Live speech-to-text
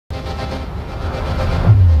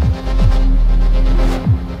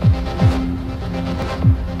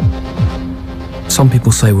Some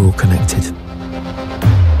people say we're all connected,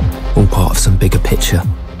 all part of some bigger picture,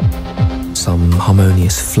 some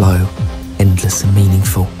harmonious flow, endless and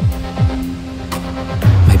meaningful.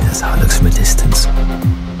 Maybe that's how it looks from a distance.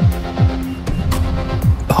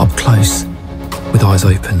 But up close, with eyes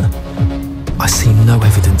open, I see no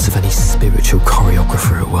evidence of any spiritual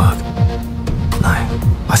choreographer at work. No,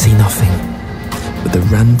 I see nothing but the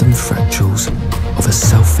random fractals of a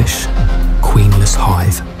selfish, queenless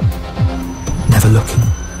hive. Never looking,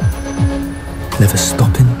 never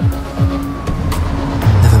stopping,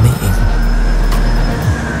 never meeting.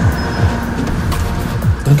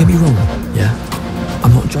 Don't get me wrong, yeah?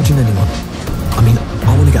 I'm not judging anyone. I mean,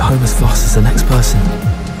 I want to get home as fast as the next person.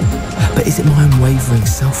 But is it my unwavering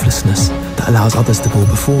selflessness that allows others to go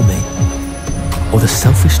before me? Or the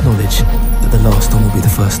selfish knowledge that the last one will be the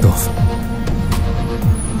first off?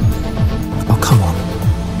 Oh, come on.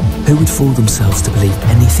 Who would fool themselves to believe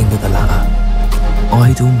anything but the latter?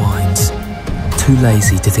 Idle minds, too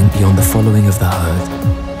lazy to think beyond the following of the herd.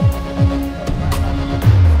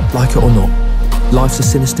 Like it or not, life's a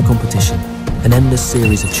sinister competition, an endless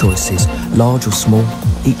series of choices, large or small,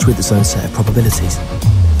 each with its own set of probabilities.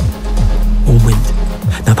 All wind.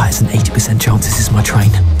 Now that is an 80% chance this is my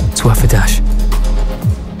train. It's worth a dash.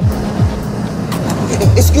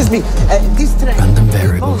 Excuse me, this train... Random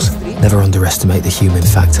variables. Never underestimate the human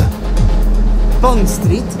factor. Bond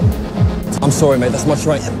Street? I'm sorry, mate, that's my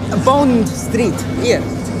train. Bond Street, here.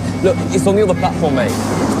 Look, it's on the other platform, mate.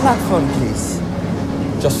 Which platform, please?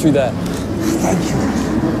 Just through there. Thank you.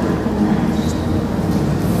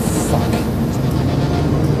 Fuck.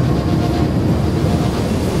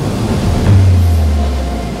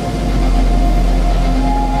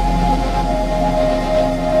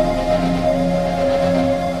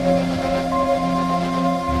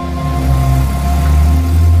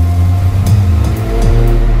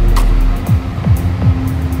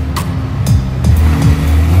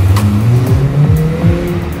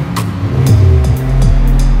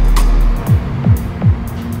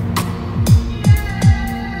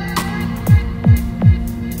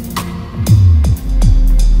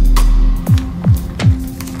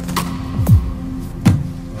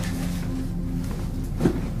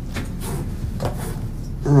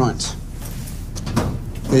 Right.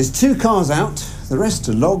 There's 2 cars out, the rest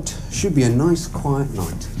are logged. Should be a nice, quiet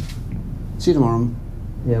night. See you tomorrow.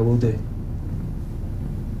 Yeah, we'll do.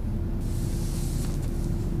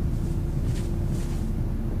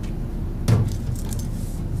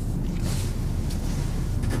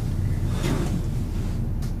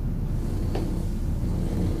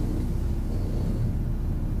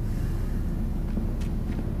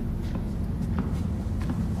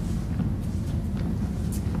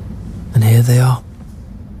 And here they are.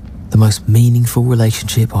 The most meaningful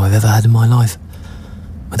relationship I've ever had in my life.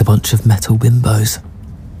 With a bunch of metal bimbos.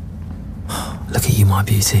 Look at you, my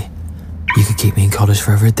beauty. You could keep me in college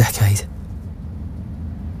for over a decade.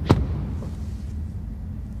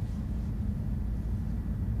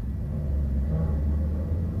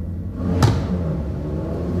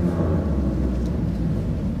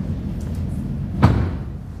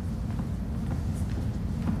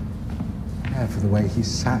 For the way he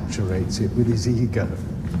saturates it with his ego.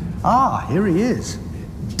 Ah, here he is.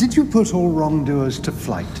 Did you put all wrongdoers to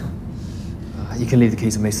flight? You can leave the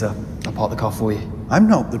keys with me, sir. I'll park the car for you. I'm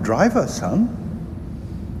not the driver, son.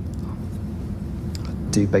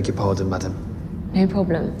 I do beg your pardon, madam. No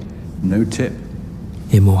problem. No tip.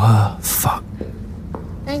 Him or her, fuck.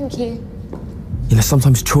 Thank you. You know,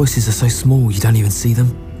 sometimes choices are so small you don't even see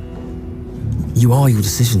them. You are your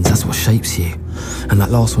decisions, that's what shapes you. And that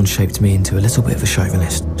last one shaped me into a little bit of a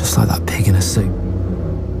chauvinist, just like that pig in a suit.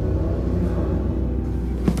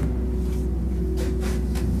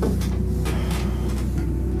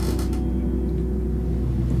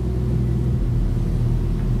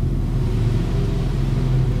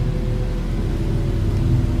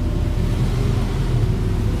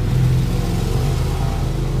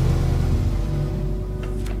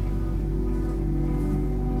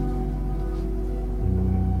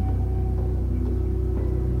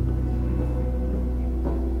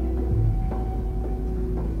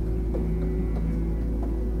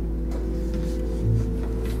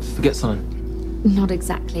 Forget something. Not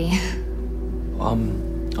exactly.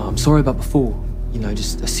 I'm sorry about before. You know,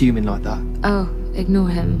 just assuming like that. Oh, ignore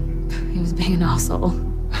him. He was being an arsehole.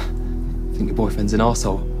 I think your boyfriend's an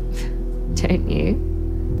arsehole. Don't you?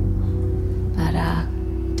 But,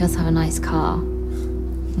 he does have a nice car.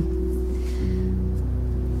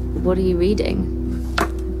 What are you reading?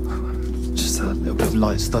 Just a little bit of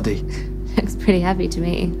light study. Looks pretty heavy to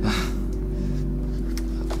me.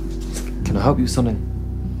 Can I help you with something?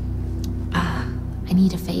 I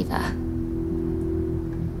need a favour.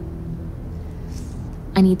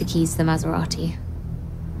 I need the keys to the Maserati.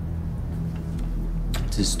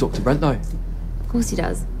 Does Dr. Brent know? Of course he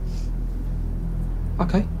does.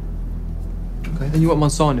 Okay. Okay, then you won't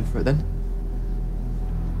mind signing for it then?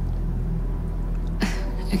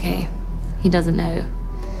 Okay, he doesn't know.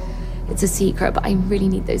 It's a secret, but I really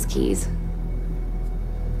need those keys.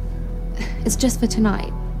 It's just for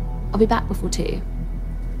tonight. I'll be back before 2.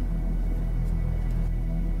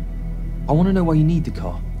 I want to know why you need the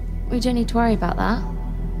car. We don't need to worry about that.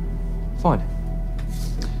 Fine.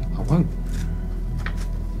 I won't.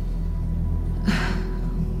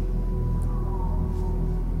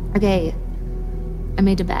 Okay, I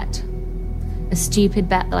made a bet. A stupid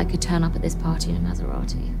bet that I could turn up at this party in a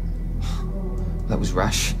Maserati. That was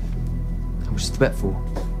rash. How much is the bet for?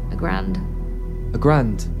 $1,000.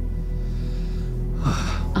 $1,000?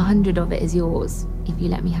 100 of it is yours, if you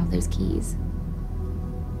let me have those keys.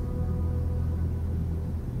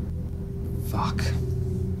 Fuck.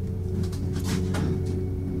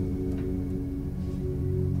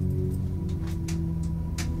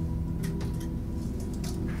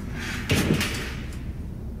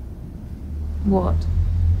 What?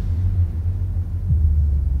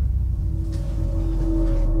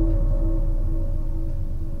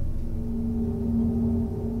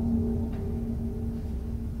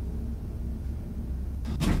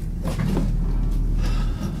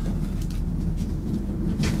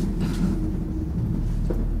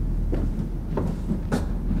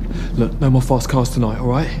 Look, no more fast cars tonight, all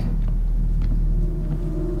right?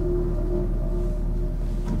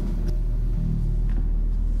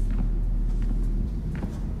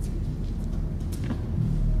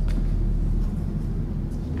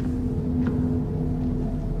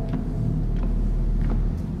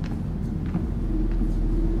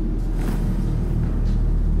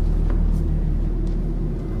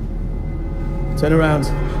 Turn around.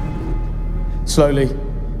 Slowly.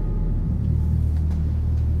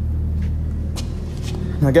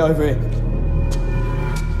 Now get over here.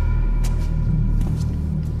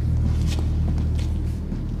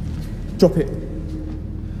 Drop it.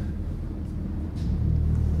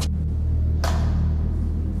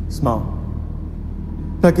 Smart.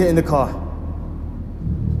 Now get in the car.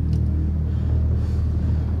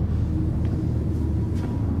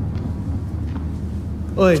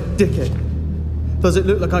 Oi, dickhead. Does it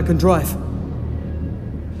look like I can drive?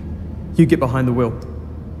 You get behind the wheel.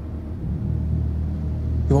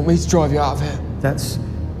 You want me to drive you out of here? That's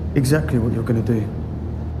exactly what you're going to do.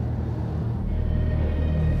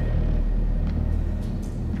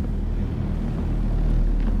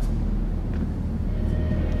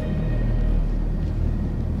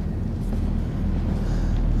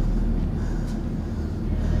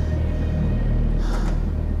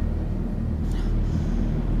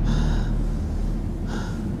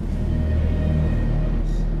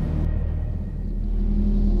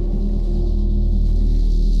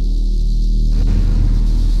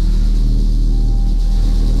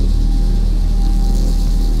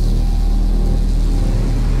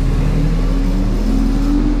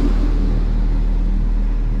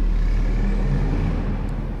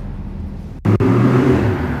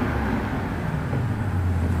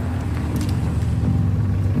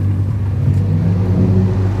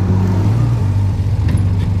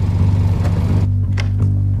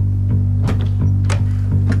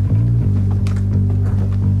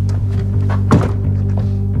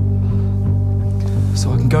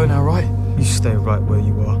 Go now, right? You stay right where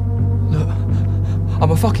you are. Look,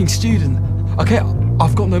 I'm a fucking student. Okay,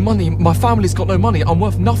 I've got no money. My family's got no money. I'm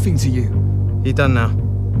worth nothing to you. You're done now.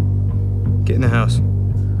 Get in the house.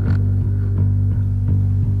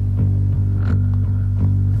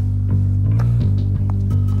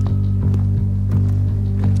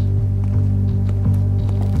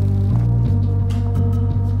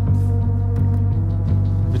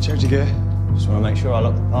 We checked your gear. Just want to make sure I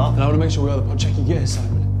lock the part. And I want to make sure we are the pod. Check your gear,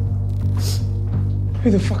 Simon. Who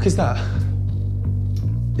the fuck is that?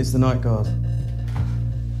 It's the night guard.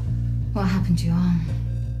 What happened to your arm?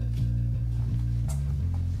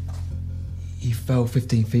 He fell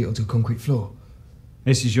 15 feet onto a concrete floor.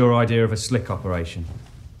 This is your idea of a slick operation.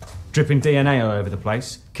 Dripping DNA all over the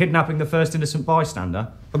place, kidnapping the first innocent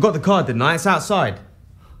bystander. I got the card, didn't I? It's outside.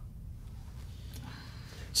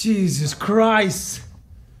 Jesus Christ!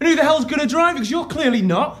 And who the hell's gonna drive? Because you're clearly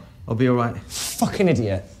not. I'll be all right. Fucking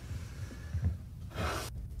idiot.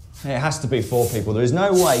 It has to be 4 people. There is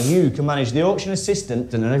no way you can manage the auction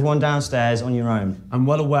assistant and everyone downstairs on your own. I'm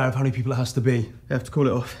well aware of how many people it has to be. You have to call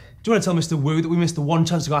it off. Do you want to tell Mr. Wu that we missed the one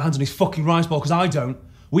chance to get our hands on his fucking rice ball? Because I don't.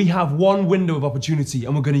 We have one window of opportunity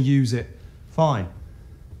and we're going to use it. Fine.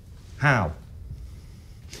 How?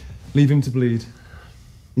 Leave him to bleed.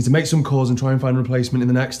 Need to make some calls and try and find a replacement in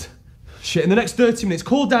the next... Shit, in the next 30 minutes.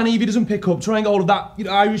 Call Danny if he doesn't pick up. Try and get hold of that,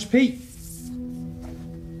 Irish Pete.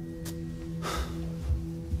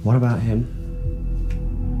 What about him?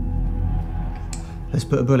 Let's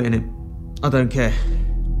put a bullet in him. I don't care.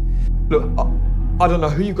 Look, I don't know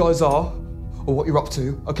who you guys are or what you're up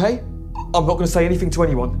to, okay? I'm not going to say anything to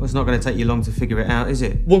anyone. Well, it's not going to take you long to figure it out, is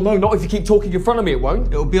it? Well, no, not if you keep talking in front of me, it won't.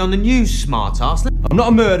 It'll be on the news, smart-ass. I'm not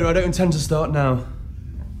a murderer, I don't intend to start now.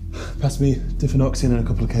 Pass me difenoxin and a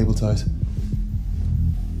couple of cable ties.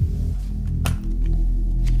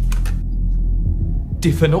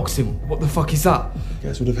 Difenoxin? What the fuck is that?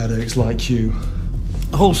 Guess would have headaches like you.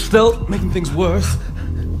 Hold still, making things worse.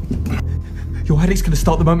 Your headache's going to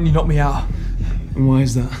start the moment you knock me out. And why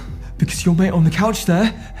is that? Because your mate on the couch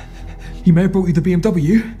there, he may have brought you the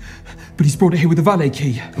BMW, but he's brought it here with a valet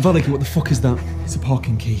key. A valet key? What the fuck is that? It's a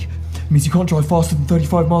parking key. It means you can't drive faster than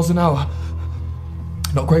 35 miles an hour.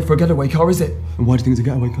 Not great for a getaway car, is it? And why do you think it's a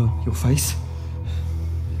getaway car? Your face.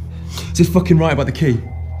 Is this fucking right about the key?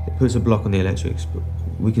 It puts a block on the electrics, but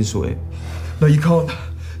we can sort it. No, you can't.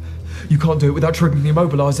 You can't do it without triggering the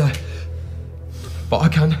immobiliser. But I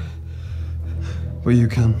can. Well, you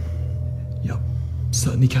can. Yep,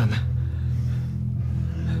 certainly can.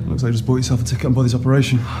 Looks like you just bought yourself a ticket on Body's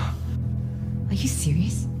operation. Are you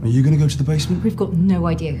serious? Are you going to go to the basement? We've got no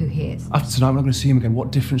idea who he is. After tonight, we're not going to see him again.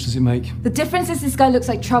 What difference does it make? The difference is this guy looks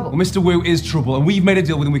like trouble. Well, Mr. Wu is trouble, and we've made a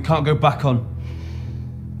deal with him we can't go back on.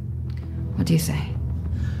 What do you say?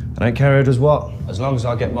 I don't care who does what, as long as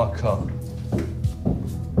I get my cut.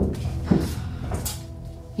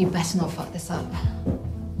 You better not fuck this up.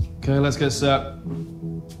 Okay, let's get set.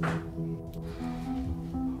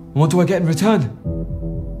 What do I get in return?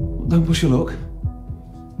 Don't push your luck.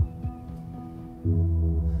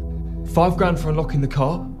 $5 grand for unlocking the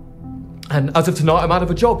car. And as of tonight, I'm out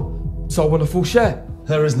of a job. So I want a full share.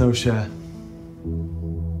 There is no share.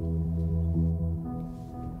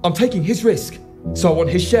 I'm taking his risk. So I want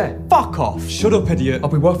his share. Fuck off. Shut up, idiot. I'll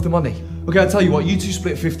be worth the money. Okay, I'll tell you what, you two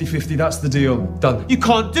split 50-50, that's the deal. Done. You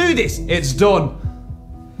can't do this! It's done.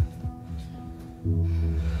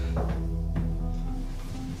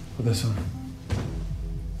 Put this on.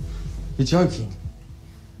 You're joking.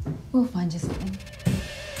 We'll find you something.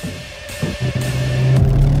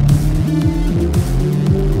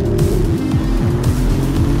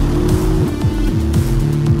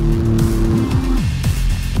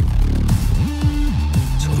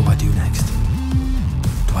 So what do I do next?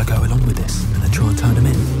 Do I go along with this and then try and turn him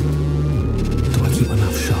in? Or do I keep my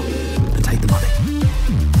mouth shut and take the money?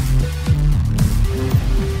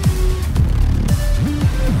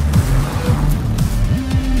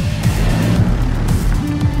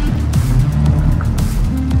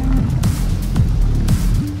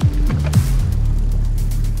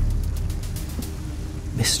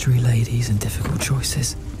 Mystery ladies and difficult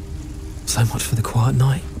choices. So much for the quiet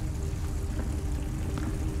night.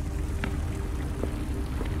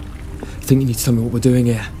 I think you need to tell me what we're doing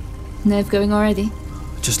here. Nerve going already?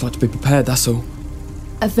 I'd just like to be prepared, that's all.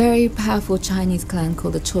 A very powerful Chinese clan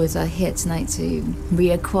called the Choi's are here tonight to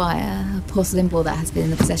reacquire a porcelain ball that has been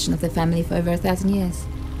in the possession of their family for over 1,000 years.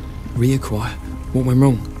 Reacquire? What went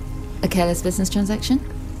wrong? A careless business transaction?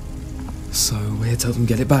 So we're here to help them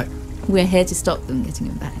get it back. We're here to stop them getting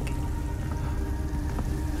it back.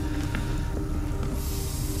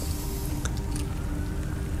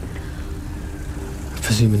 I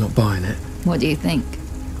presume you're not buying it. What do you think?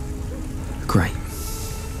 Great.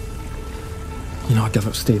 You know, I gave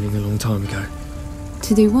up stealing a long time ago.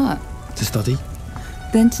 To do what? To study.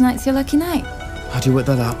 Then tonight's your lucky night. How do you work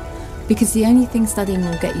that out? Because the only thing studying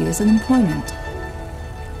will get you is unemployment.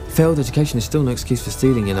 Failed education is still no excuse for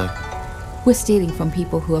stealing, you know. We're stealing from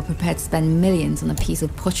people who are prepared to spend millions on a piece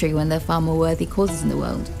of pottery when there are far more worthy causes in the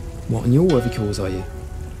world. What, and your worthy cause, are you?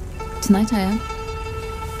 Tonight I am.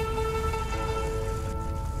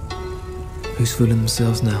 Who's fooling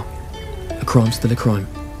themselves now? A crime's still a crime.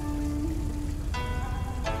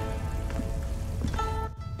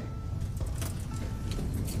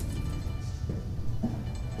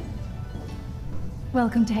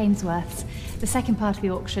 Welcome to Hainsworth's. The second part of the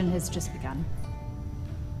auction has just begun.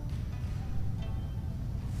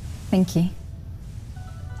 Thank you.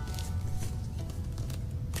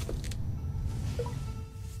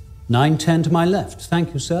 $9.10 to my left.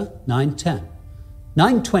 Thank you, sir. $9.10.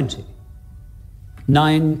 $9.20.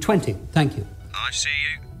 $9.20. Thank you. I see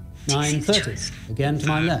you. $9.30. Again to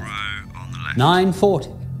my left.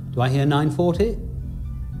 $9.40. Do I hear $9.40?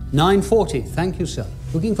 $9.40. Thank you, sir.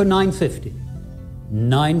 Looking for $9.50.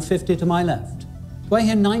 $9.50 to my left. Do I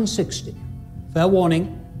hear $9.60? Fair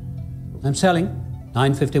warning. I'm selling.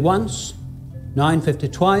 950 once, 950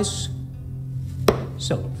 twice.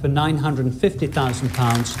 Sold for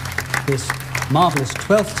 £950,000. This marvellous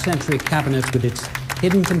 12th century cabinet with its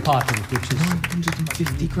hidden compartment, which is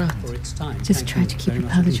 950 grand for its time. Just try to keep your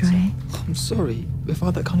powder dry. I'm sorry. If I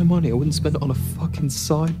had that kind of money, I wouldn't spend it on a fucking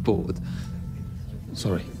sideboard.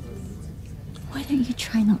 Sorry. Why don't you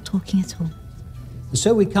try not talking at all?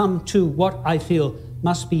 So we come to what I feel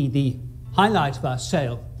must be the highlight of our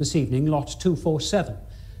sale this evening, lot 247.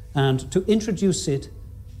 And to introduce it,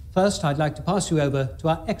 first I'd like to pass you over to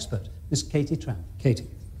our expert, Miss Katie Tran. Katie.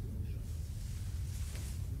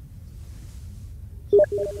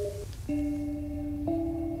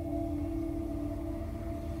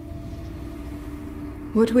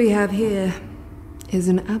 What we have here is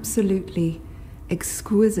an absolutely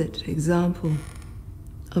exquisite example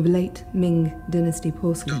of late Ming Dynasty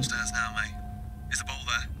porcelain. Downstairs now, mate. Is the bowl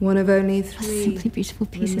there? One of only 3 simply beautiful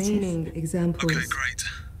piece it is. remaining examples Okay, great.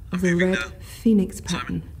 of the red phoenix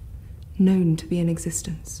pattern known to be in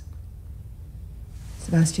existence.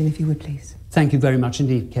 Sebastian, if you would please. Thank you very much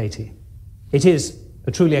indeed, Katie. It is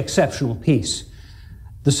a truly exceptional piece,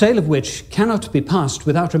 the sale of which cannot be passed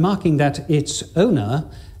without remarking that its owner,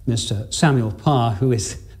 Mr. Samuel Parr, who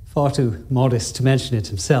is far too modest to mention it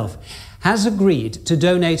himself, has agreed to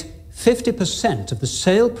donate 50% of the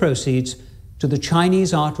sale proceeds to the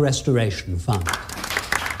Chinese Art Restoration Fund.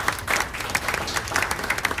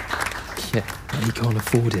 Yeah, but he can't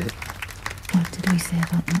afford it. What did we say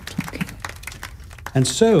about not talking? And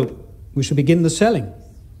so, we shall begin the selling.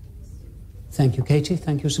 Thank you, Katie.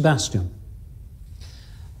 Thank you, Sebastian.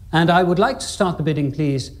 And I would like to start the bidding,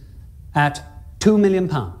 please, at £2 million.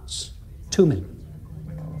 2 million.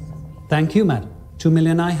 Thank you, madam. 2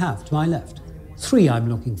 million I have, to my left. 3 I'm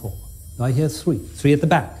looking for. Do I hear 3? 3 at the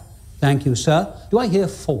back. Thank you, sir. Do I hear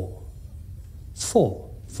 4? 4.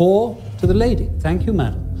 4 to the lady. Thank you,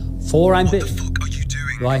 madam. 4 I'm bidding. What the fuck are you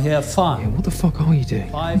doing? Do I hear 5? Yeah, what the fuck are you doing?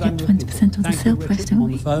 5 We I'm get looking 20% for. of the Thank sale you, price, Richard. don't On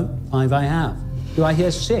we? the phone. 5 I have. Do I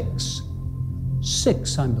hear 6?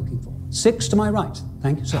 6 I'm looking for. 6 to my right.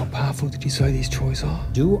 Thank you, sir. How powerful did you say these toys are?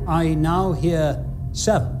 Do I now hear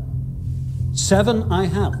 7? 7 I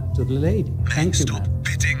have to the lady. Thank you, Stop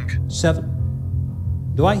bidding.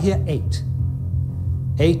 7. Do I hear 8?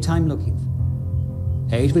 8 I'm looking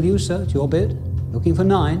for. 8 with you, sir. It's your bid. Looking for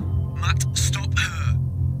 9. Matt, stop her.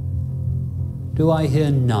 Do I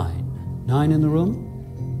hear 9? 9 in the room?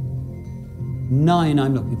 9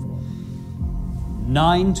 I'm looking for.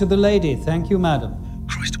 9 to the lady. Thank you, madam.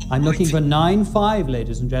 Christ almighty. I'm looking for 9-5,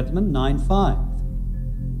 ladies and gentlemen. 9-5.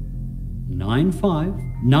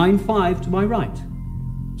 9-5. 9-5 to my right.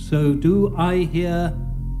 So do I hear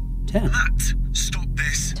 10? Matt, stop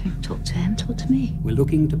this. Don't talk to him, talk to me. We're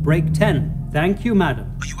looking to break 10. Thank you,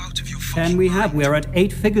 madam. Are you out of your fucking 10 we have. We're at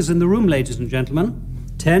 8 figures in the room, ladies and gentlemen.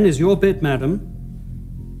 10 is your bid, madam.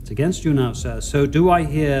 It's against you now, sir. So do I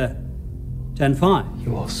hear 10-5?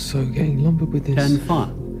 You are so getting lumbered with this.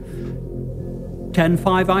 10-5.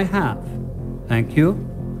 10-5 I have. Thank you.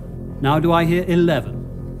 Now do I hear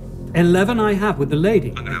 11? 11 I have with the lady.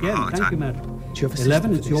 I'm gonna have a Again, heart thank attack. you, madam. Do you have a 11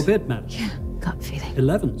 system is for your this? bid, madam. Yeah, gut feeling.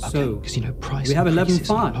 11, so Because you know price we have increases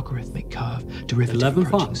on 11.5. a logarithmic curve, derivative 11.5.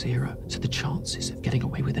 approaching 0, so the chances of getting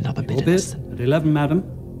away with another bid your are bid less than at 11, madam.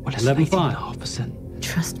 well, less than 11.5. 18.5%.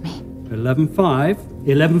 Trust me. 11.5.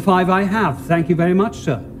 11.5 I have. Thank you very much,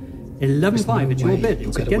 sir. 11.5, no it's your way bid. you'll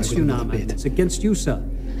It's get away against with you now, another madam. bid. It's against you, sir.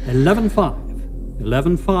 11.5.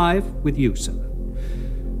 11.5 with you, sir.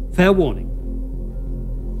 Fair warning.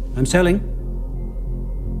 I'm selling.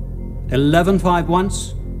 11.5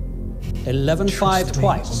 once. 11.5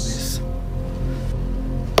 twice.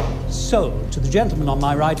 Sold to the gentleman on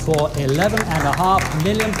my right for £11.5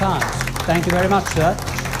 million. Thank you very much, sir.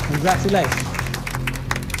 Congratulations.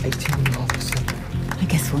 18.5%. I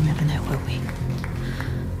guess we'll never know, will we?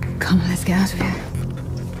 Come on, let's get out of here.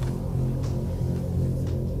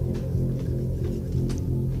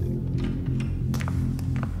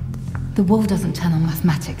 The wall doesn't turn on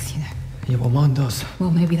mathematics, you know. Yeah, well, mine does.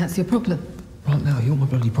 Well, maybe that's your problem. Right now, you're my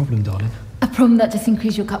bloody problem, darling. A problem that just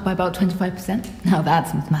increased your cut by about 25%? Now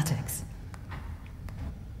that's mathematics.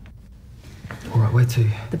 All right, where to?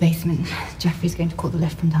 The basement. Jeffrey's going to call the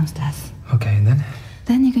lift from downstairs. Okay, and then?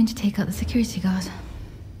 Then you're going to take out the security guard.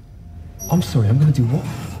 I'm sorry, I'm going to do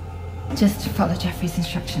what? Just follow Jeffrey's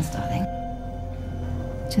instructions, darling.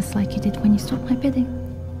 Just like you did when you stopped my bidding.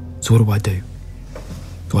 So what do?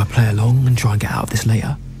 Do I play along and try and get out of this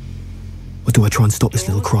later? Or do I try and stop this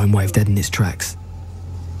little crime wave dead in its tracks?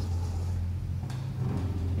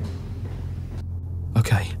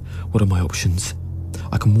 Okay, what are my options?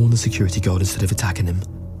 I can warn the security guard instead of attacking him.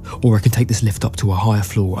 Or I can take this lift up to a higher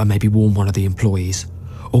floor and maybe warn one of the employees.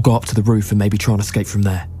 Or go up to the roof and maybe try and escape from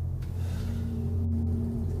there.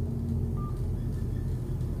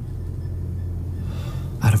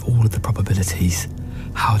 Out of all of the probabilities,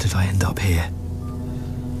 how did I end up here?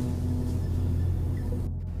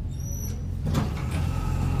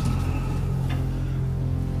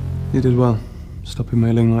 You did well, stopping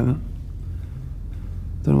mailing like that.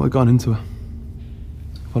 Don't know what got into her.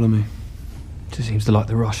 Follow me. She seems to like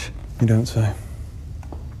the rush. You don't say.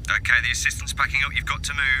 Okay, the assistant's packing up. You've got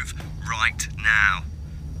to move right now.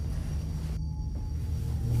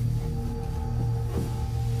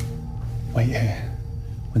 Wait here.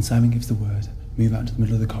 When Simon gives the word, move out to the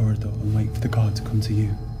middle of the corridor and wait for the guard to come to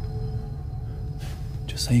you.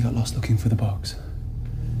 Just say you got lost looking for the box.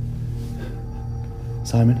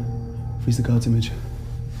 Simon, freeze the guard's image.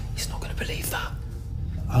 He's not going to believe that.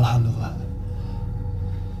 I'll handle that.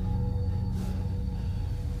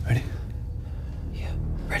 Ready? Yeah,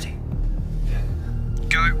 ready.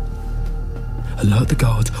 Go. Alert the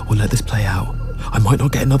guard or let this play out. I might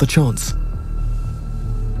not get another chance.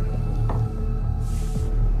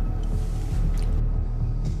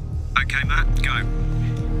 Okay, Matt, go.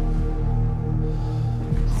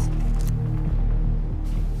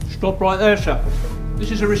 Stop right there, sir.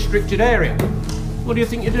 This is a restricted area. What do you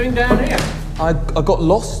think you're doing down here? I got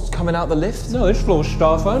lost coming out the lift. No, this floor's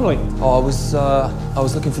staff only. Oh, I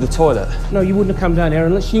was looking for the toilet. No, you wouldn't have come down here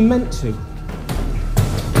unless you meant to.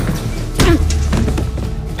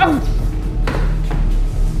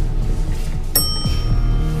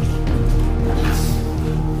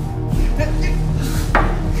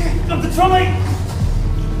 Grab the trolley!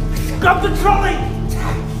 Grab the trolley!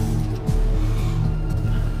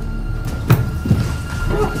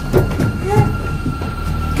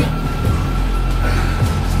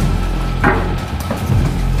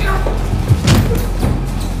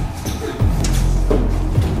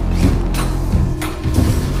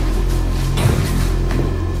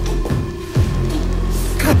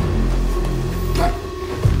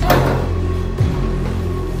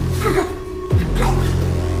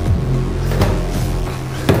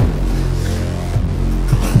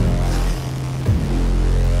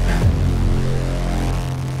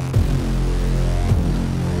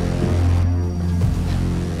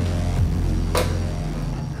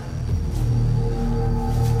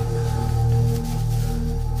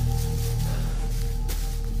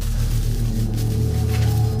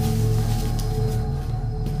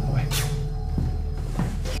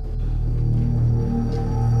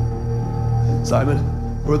 Simon,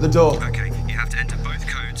 we're at the door. Okay, you have to enter both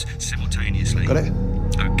codes simultaneously. Got it?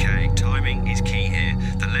 Okay, timing is key here.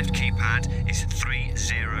 The left keypad is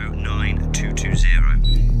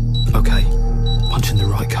 309220. Okay, punch in the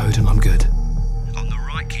right code and I'm good. On the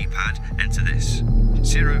right keypad, enter this.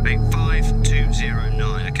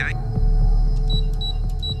 085209, okay?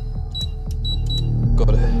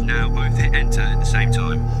 Got it. Now both hit enter at the same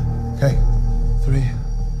time. Okay. 3,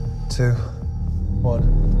 2,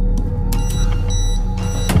 1.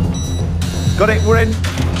 Got it, we're in.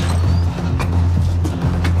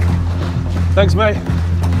 Thanks, mate.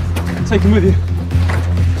 Take him with you.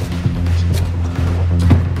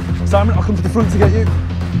 Simon, I'll come to the front to get you.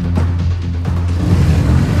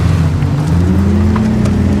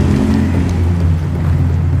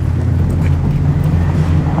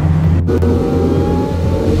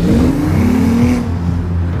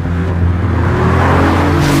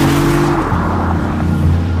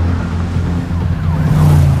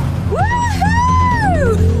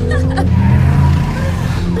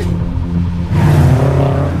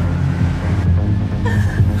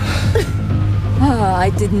 I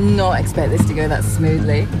did not expect this to go that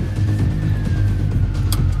smoothly.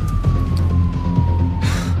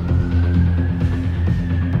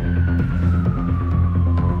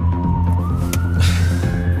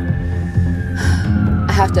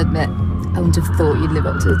 I have to admit, I wouldn't have thought you'd live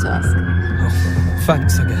up to the task. Oh,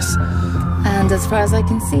 thanks, I guess. And as far as I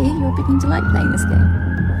can see, you're beginning to like playing this game.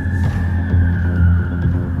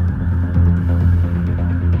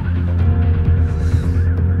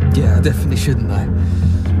 Yeah, I definitely shouldn't though.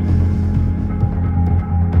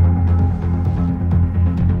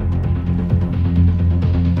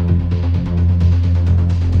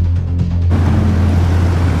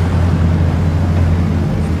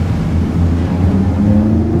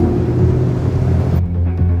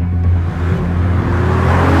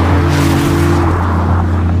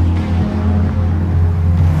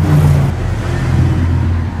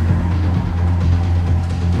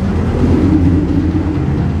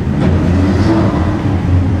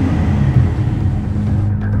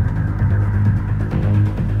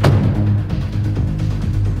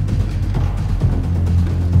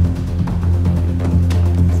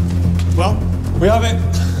 have it.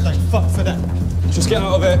 Thank fuck for that. Just get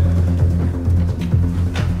out of it.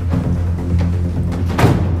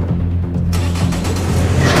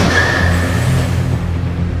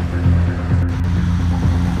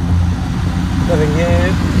 Nothing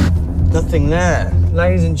here, nothing there.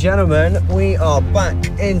 Ladies and gentlemen, we are back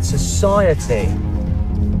in society.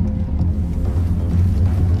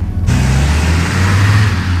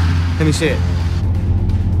 Let me see it.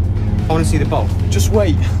 I want to see the bolt. Just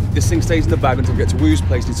wait. This thing stays in the bag until we get to Wu's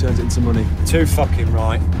place and he turns it into money. Too fucking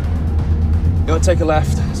right. You gotta take a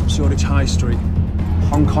left. It's up Shoreditch High Street.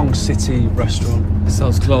 Hong Kong City restaurant.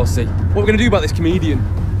 Sounds classy. What are we gonna do about this comedian?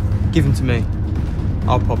 Give him to me.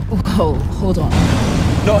 I'll pop. Whoa, hold on.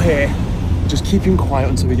 Not here. Just keep him quiet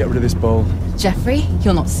until we get rid of this bowl. Jeffrey,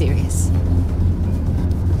 you're not serious.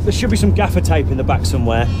 There should be some gaffer tape in the back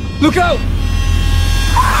somewhere. Look out!